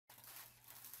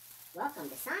Welcome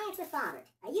to Science with Robert,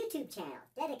 a YouTube channel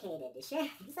dedicated to sharing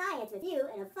science with you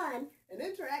in a fun and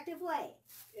interactive way.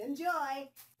 Enjoy!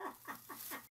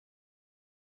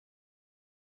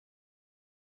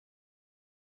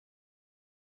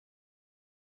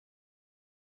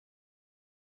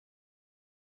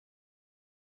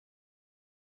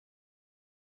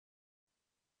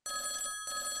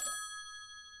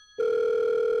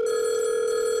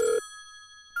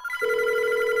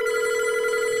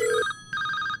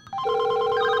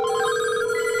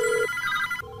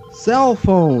 Cell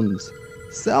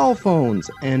phones,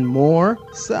 and more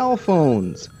cell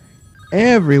phones.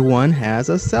 Everyone has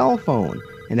a cell phone,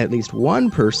 and at least one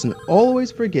person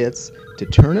always forgets to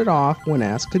turn it off when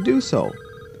asked to do so.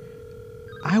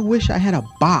 I wish I had a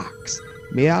box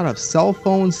made out of cell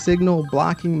phone signal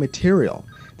blocking material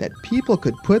that people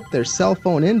could put their cell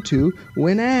phone into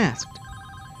when asked,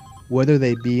 whether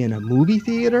they be in a movie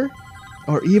theater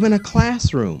or even a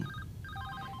classroom.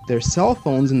 Their cell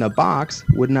phones in the box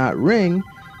would not ring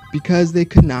because they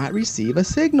could not receive a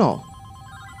signal.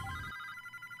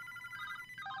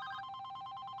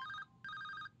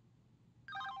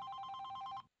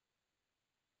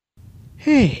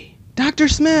 Hey, Dr.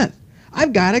 Smith,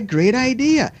 I've got a great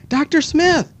idea. Dr.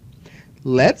 Smith,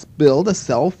 let's build a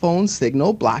cell phone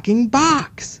signal blocking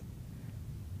box.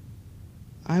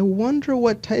 I wonder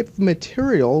what type of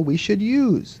material we should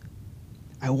use.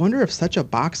 I wonder if such a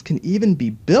box can even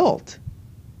be built.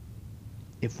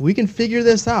 If we can figure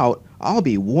this out, I'll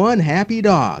be one happy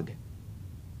dog.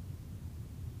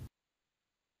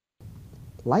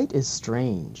 Light is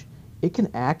strange. It can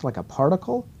act like a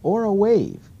particle or a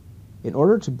wave. In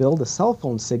order to build a cell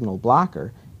phone signal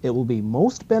blocker, it will be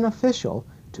most beneficial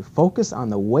to focus on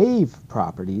the wave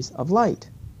properties of light.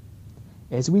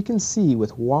 As we can see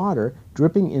with water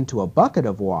dripping into a bucket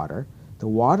of water, the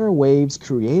water waves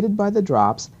created by the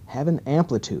drops have an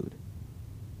amplitude,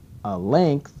 a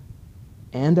length,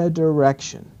 and a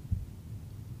direction.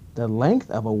 The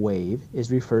length of a wave is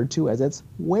referred to as its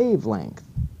wavelength.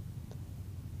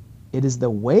 It is the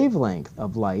wavelength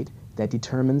of light that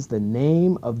determines the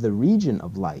name of the region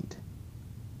of light.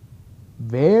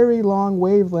 Very long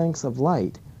wavelengths of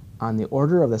light, on the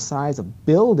order of the size of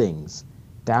buildings,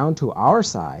 down to our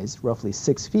size, roughly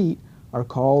 6 feet, are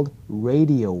called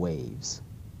radio waves.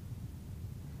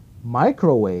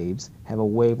 Microwaves have a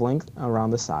wavelength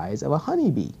around the size of a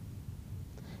honeybee.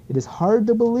 It is hard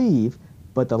to believe,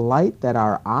 but the light that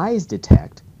our eyes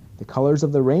detect, the colors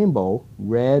of the rainbow,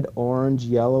 red, orange,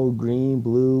 yellow, green,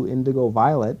 blue, indigo,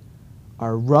 violet,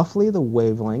 are roughly the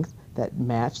wavelength that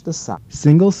match the size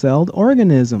single-celled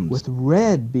organisms, with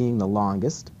red being the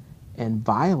longest and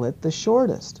violet the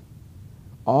shortest.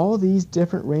 All these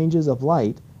different ranges of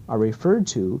light are referred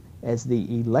to as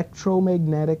the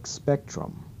electromagnetic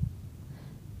spectrum.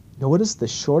 Notice the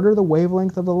shorter the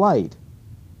wavelength of the light,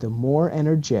 the more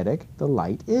energetic the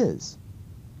light is.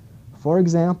 For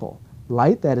example,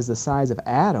 light that is the size of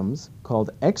atoms,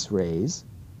 called X-rays,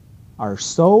 are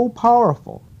so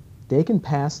powerful they can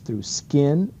pass through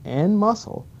skin and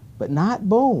muscle, but not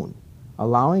bone,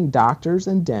 allowing doctors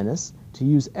and dentists to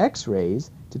use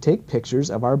X-rays to take pictures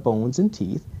of our bones and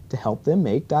teeth to help them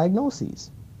make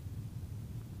diagnoses.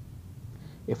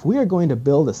 If we are going to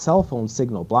build a cell phone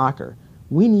signal blocker,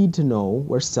 we need to know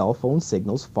where cell phone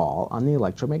signals fall on the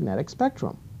electromagnetic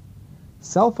spectrum.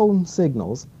 Cell phone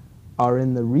signals are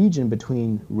in the region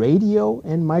between radio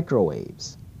and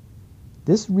microwaves.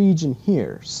 This region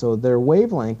here, so their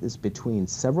wavelength is between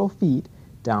several feet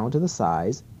down to the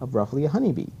size of roughly a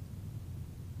honeybee.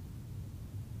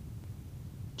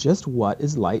 Just what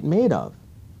is light made of?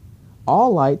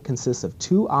 All light consists of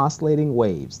two oscillating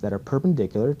waves that are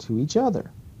perpendicular to each other.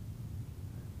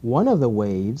 One of the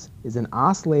waves is an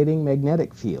oscillating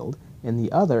magnetic field and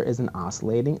the other is an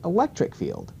oscillating electric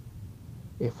field.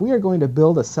 If we are going to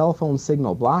build a cell phone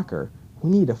signal blocker, we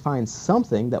need to find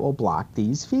something that will block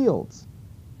these fields.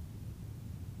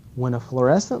 When a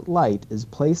fluorescent light is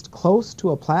placed close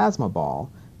to a plasma ball,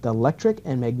 the electric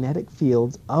and magnetic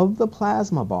fields of the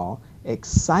plasma ball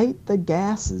excite the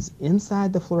gases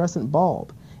inside the fluorescent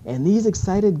bulb, and these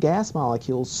excited gas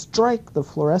molecules strike the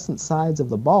fluorescent sides of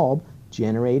the bulb,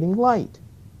 generating light.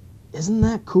 Isn't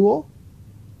that cool?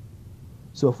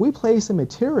 So if we place a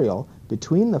material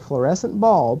between the fluorescent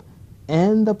bulb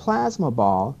and the plasma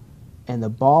ball, and the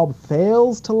bulb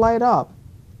fails to light up,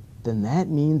 then that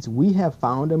means we have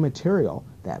found a material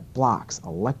that blocks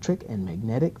electric and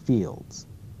magnetic fields.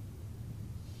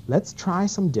 Let's try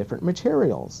some different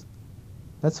materials.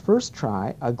 Let's first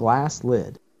try a glass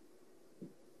lid.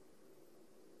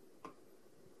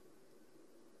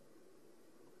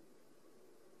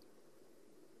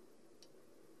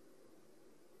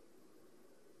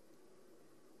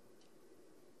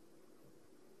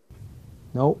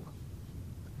 Nope.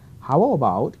 How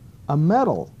about a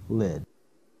metal lid?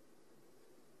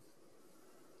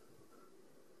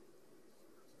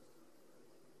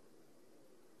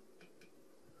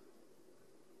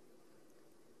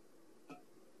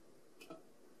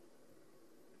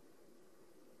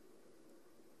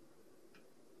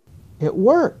 It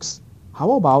works.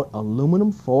 How about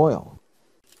aluminum foil?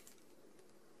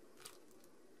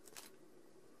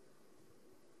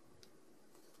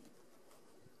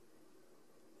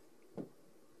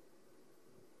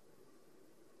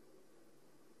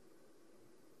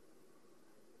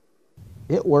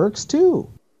 It works too.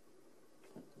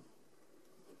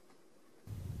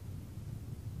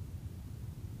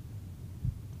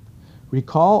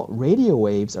 Recall, radio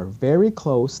waves are very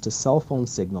close to cell phone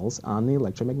signals on the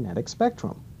electromagnetic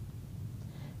spectrum.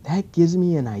 That gives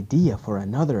me an idea for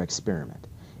another experiment.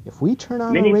 If we turn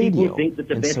on a radio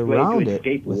and surround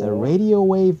it with a radio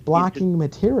wave blocking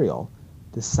material,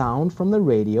 the sound from the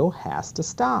radio has to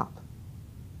stop.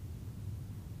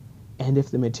 And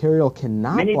if the material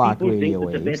cannot block radio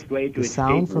waves, the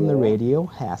sound from the radio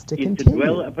has to continue. To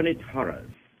dwell upon its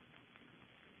horrors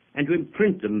and to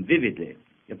imprint them vividly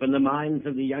upon the minds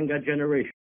of the younger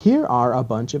generation. Here are a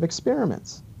bunch of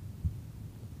experiments.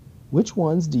 Which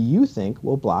ones do you think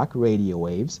will block radio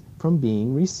waves from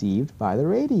being received by the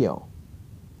radio?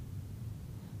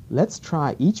 Let's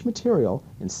try each material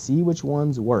and see which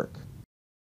ones work.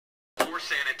 For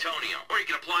San Antonio, or you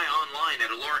can apply online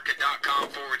at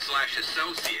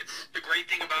alorica.com/associates. The great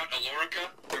thing about Alorica,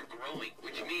 they're growing,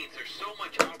 which means there's so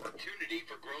much opportunity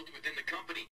for growth within the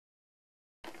company.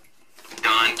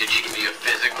 Don, did she give you a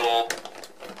physical?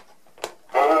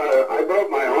 I broke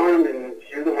my arm and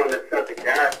you're the one that set the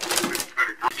gas.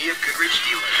 Via Goodrich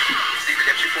dealer. See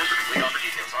redemption form for complete offer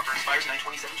details. Offer expires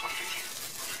 9/27/2015.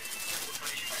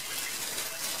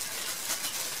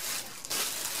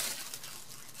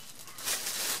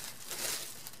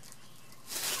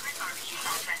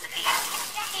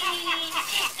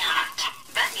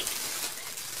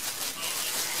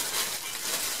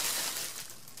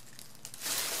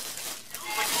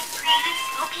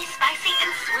 Spicy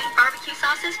and sweet barbecue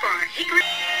sauces for our hickory.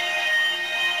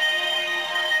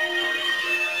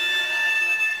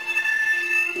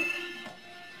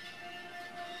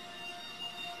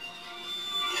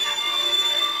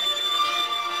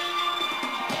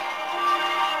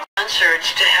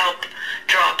 Concerts to help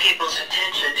draw people's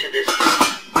attention to this. So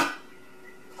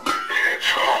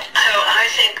I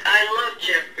think I love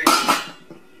Jeffrey's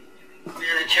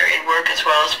humanitarian work as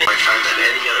well as being friends than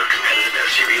any other competitive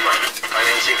SUV line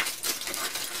financing.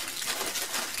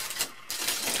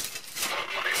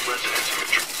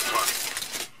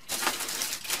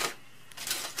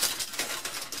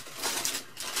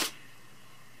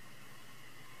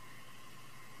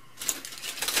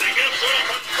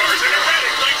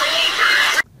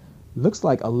 Looks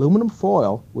like aluminum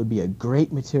foil would be a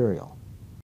great material.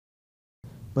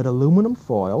 But aluminum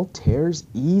foil tears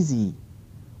easy.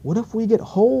 What if we get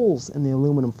holes in the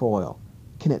aluminum foil?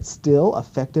 Can it still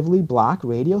effectively block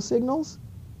radio signals?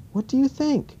 What do you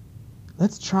think?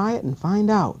 Let's try it and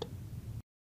find out.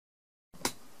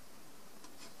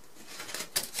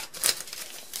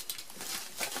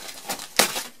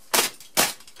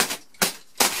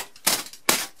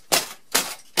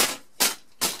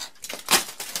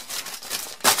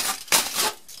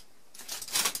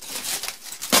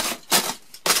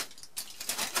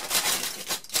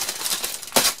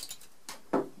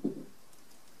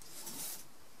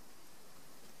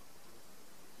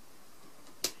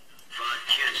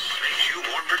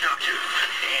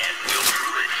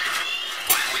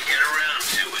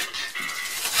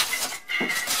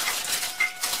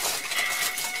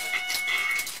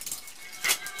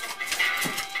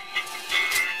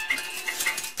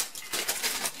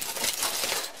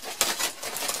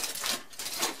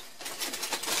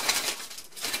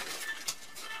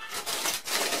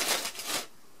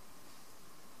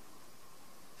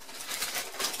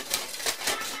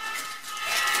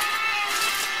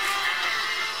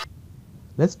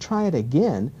 Let's try it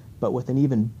again, but with an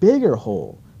even bigger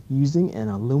hole, using an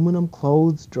aluminum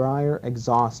clothes dryer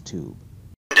exhaust tube.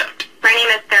 My name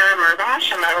is Sarah Murdoch.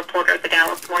 I'm a reporter at the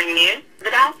Dallas Morning News. The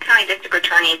Dallas County District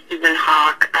Attorney Susan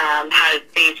Hawk has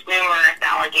faced numerous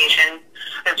allegations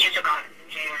that she took on in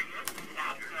January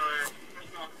about her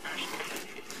personal profession.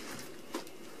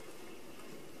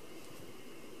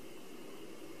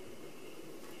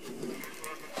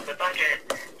 The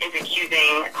budget is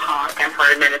accusing Hawk and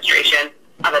her administration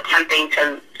of attempting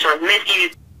to sort of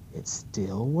misuse. It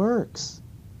still works.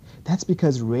 That's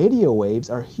because radio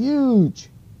waves are huge.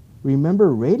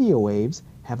 Remember, radio waves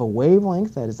have a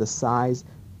wavelength that is the size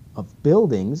of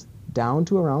buildings down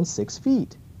to around 6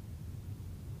 feet.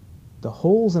 The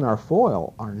holes in our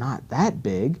foil are not that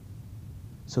big,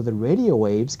 so the radio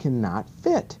waves cannot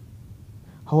fit.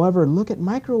 However, look at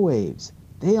microwaves.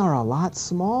 They are a lot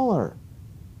smaller.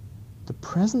 The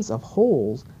presence of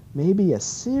holes may be a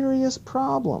serious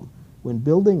problem when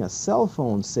building a cell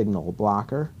phone signal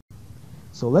blocker.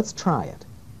 So let's try it.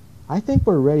 I think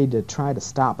we're ready to try to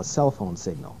stop a cell phone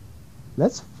signal.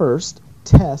 Let's first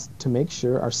test to make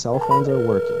sure our cell phones are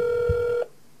working.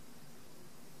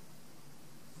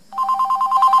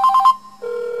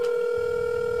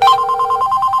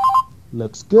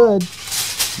 Looks good.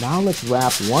 Now let's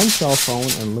wrap one cell phone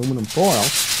in aluminum foil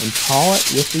and call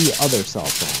it with the other cell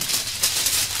phone.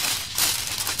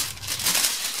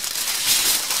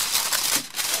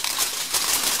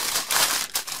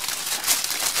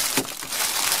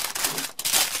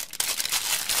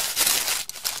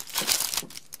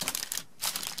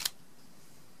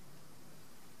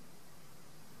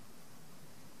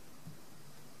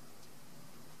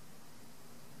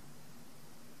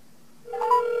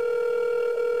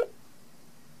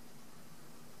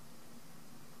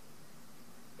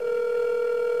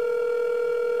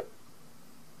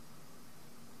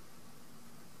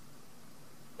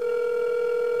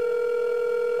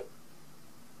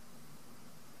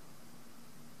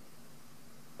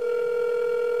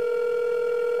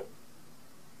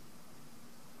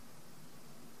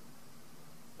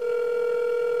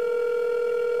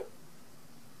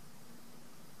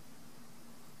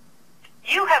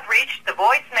 You have reached the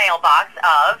voicemail box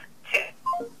of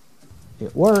 2.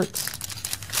 It works.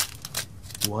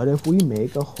 What if we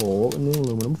make a hole in the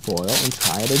aluminum foil and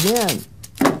try it again?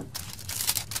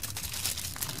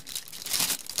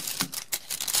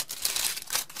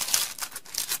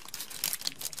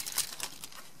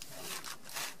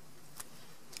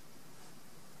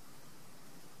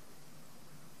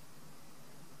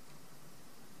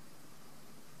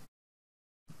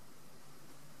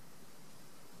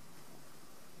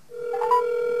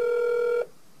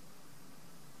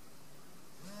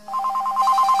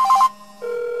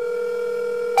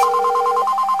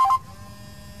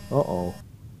 Uh-oh,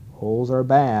 holes are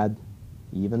bad,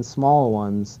 even small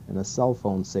ones in a cell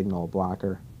phone signal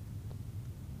blocker.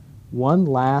 One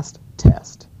last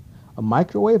test. A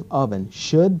microwave oven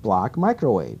should block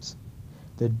microwaves.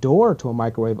 The door to a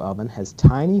microwave oven has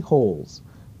tiny holes,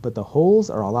 but the holes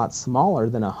are a lot smaller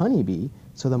than a honeybee,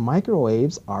 so the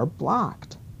microwaves are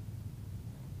blocked.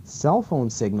 Cell phone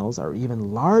signals are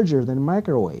even larger than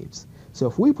microwaves, so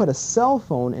if we put a cell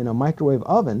phone in a microwave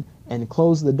oven and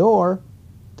close the door,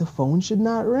 the phone should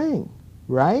not ring,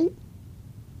 right?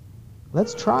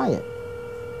 Let's try it.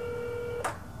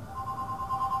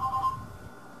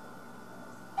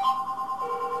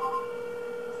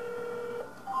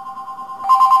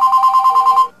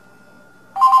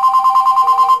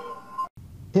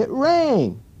 It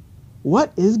rang!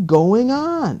 What is going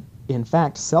on? In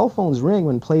fact, cell phones ring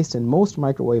when placed in most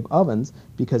microwave ovens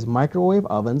because microwave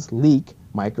ovens leak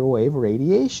microwave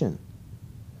radiation.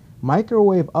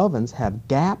 Microwave ovens have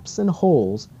gaps and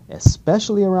holes,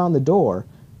 especially around the door,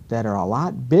 that are a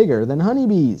lot bigger than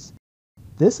honeybees.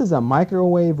 This is a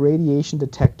microwave radiation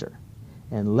detector,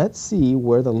 and let's see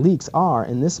where the leaks are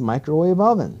in this microwave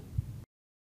oven.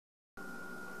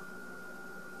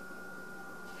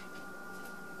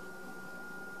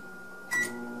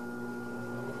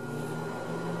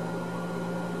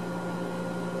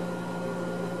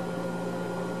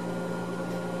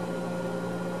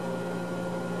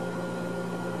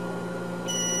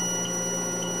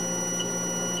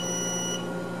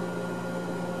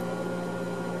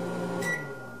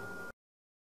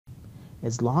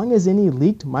 As long as any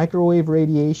leaked microwave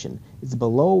radiation is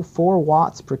below 4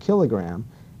 watts per kilogram,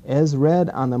 as read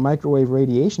on the microwave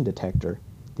radiation detector,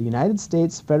 the United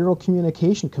States Federal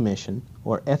Communication Commission,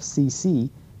 or FCC,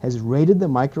 has rated the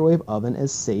microwave oven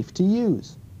as safe to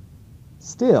use.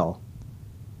 Still,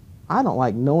 I don't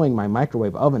like knowing my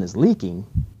microwave oven is leaking.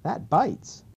 That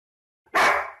bites.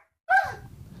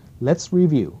 Let's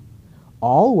review.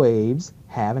 All waves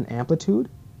have an amplitude,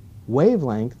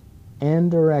 wavelength, and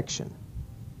direction.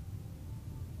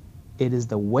 It is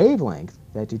the wavelength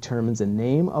that determines the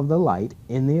name of the light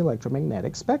in the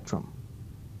electromagnetic spectrum.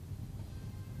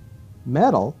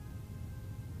 Metal,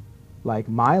 like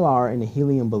mylar in a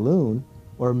helium balloon,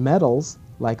 or metals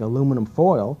like aluminum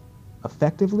foil,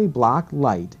 effectively block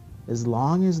light as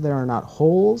long as there are not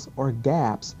holes or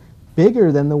gaps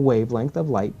bigger than the wavelength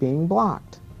of light being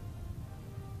blocked.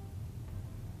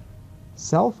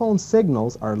 Cell phone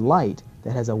signals are light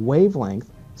that has a wavelength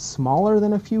smaller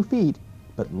than a few feet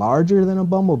but larger than a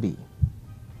bumblebee.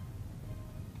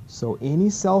 So any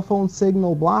cell phone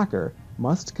signal blocker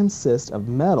must consist of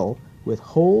metal with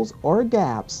holes or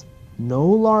gaps no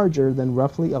larger than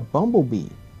roughly a bumblebee.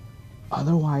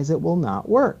 Otherwise, it will not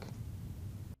work.